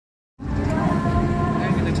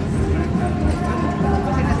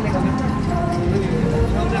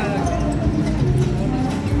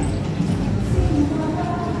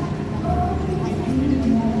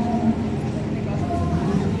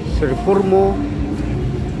Formo,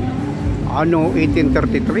 anno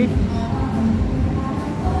 1833.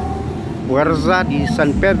 Puerza di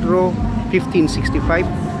San Pedro, 1565.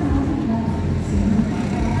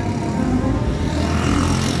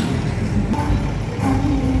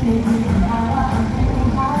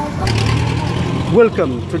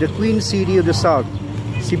 Welcome to the Queen City of the South,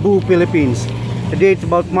 Cebu, Philippines. The date is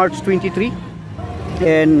about March 23,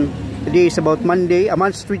 and the day is about Monday,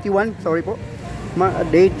 March 21, sorry po.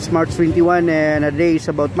 Date is March 21, and the day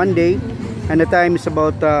is about Monday, and the time is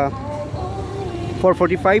about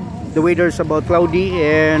 4:45. The weather is about cloudy,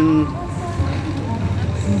 and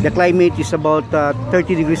the climate is about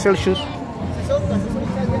 30 degrees Celsius.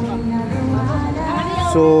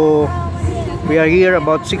 So we are here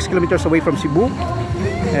about 6 kilometers away from Cebu,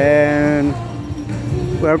 and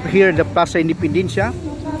we are here at the Plaza Independencia,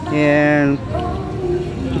 and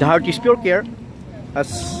the Harthys Pure Care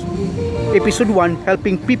as episode 1,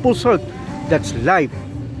 helping people's health. That's live.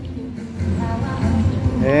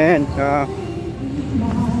 And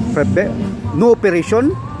no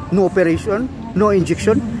operation, no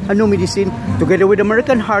injection, and no medicine, together with the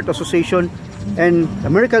American Heart Association and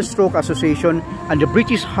American Stroke Association and the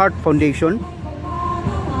British Heart Foundation,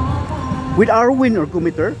 with our Win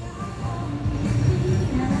ergometer,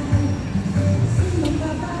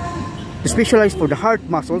 specialized for the heart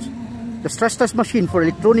muscles, the stress test machine for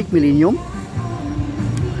electronic millennium.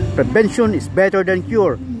 Prevention is better than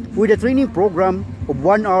cure, with a training program of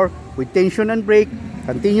 1 hour with tension and break,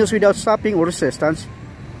 continuous without stopping or resistance,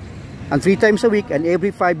 and 3 times a week and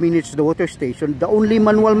every 5 minutes to the water station, the only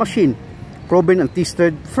manual machine proven and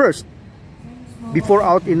tested first before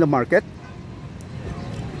out in the market,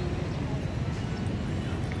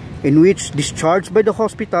 in which discharged by the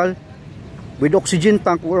hospital with oxygen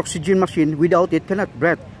tank or oxygen machine. Without it cannot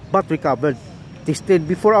breathe, but recovered, tested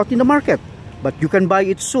before out in the market. But you can buy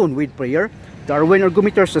it soon with prayer. The Arwen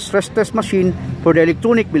ergometers, the stress test machine for the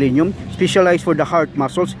electronic millennium, specialized for the heart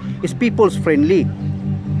muscles, is people's friendly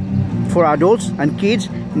for adults and kids,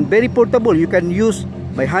 and very portable. You can use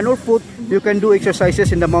by hand or foot. You can do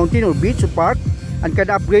exercises in the mountain or beach or park, and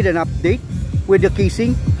can upgrade and update with the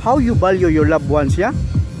casing. How you value your loved ones, yeah?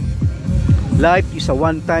 Life is a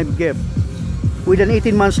one-time gift. With an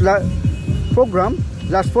 18 months program,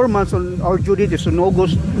 last 4 months on our due date is on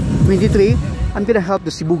August 23. I'm gonna help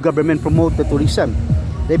the Cebu Government promote the tourism.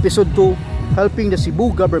 The episode 2, helping the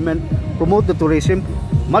Cebu Government promote the tourism.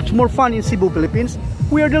 Much more fun in Cebu, Philippines.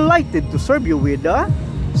 We are delighted to serve you with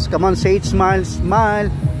come on, say it, smile, smile.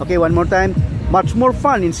 Okay, one more time. Much more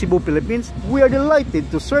fun in Cebu, Philippines. We are delighted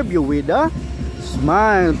to serve you with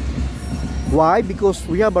smile. Why? Because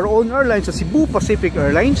we have our own airlines, the Cebu Pacific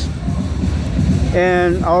Airlines,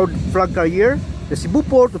 and our flag carrier, the Cebu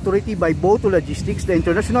Port Authority by Boto Logistics, the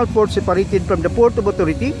international port separated from the Port of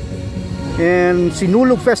Authority, and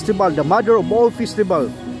Sinulog Festival, the mother of all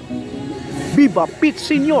festival, Viva Pit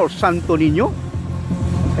Señor Santo Niño,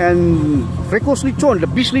 and Frecos Lechon, the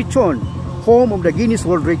Beach Lechon, home of the Guinness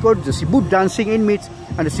World Record, the Cebu Dancing Inmates,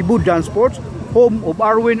 and the Cebu Dance Sports, home of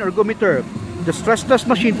Arwen ergometer, the stress test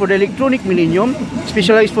machine for the electronic millennium,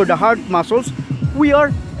 specialized for the heart muscles. We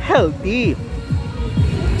are healthy.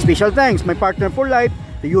 Special thanks, my partner for life,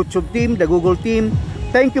 the YouTube team, the Google team.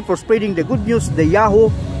 Thank you for spreading the good news, the Yahoo,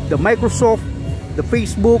 the Microsoft, the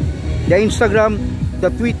Facebook, the Instagram, the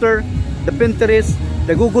Twitter, the Pinterest,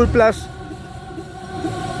 the Google Plus,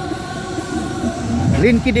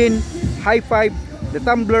 LinkedIn, High Five, the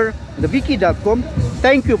Tumblr, the Viki.com.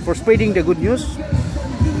 Thank you for spreading the good news.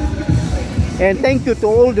 And thank you to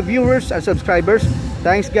all the viewers and subscribers.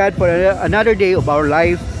 Thanks God for another day of our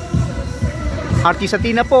life. Harthys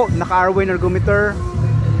Atina po, naka-Arwen ergometer.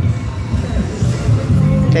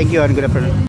 Thank you and good afternoon.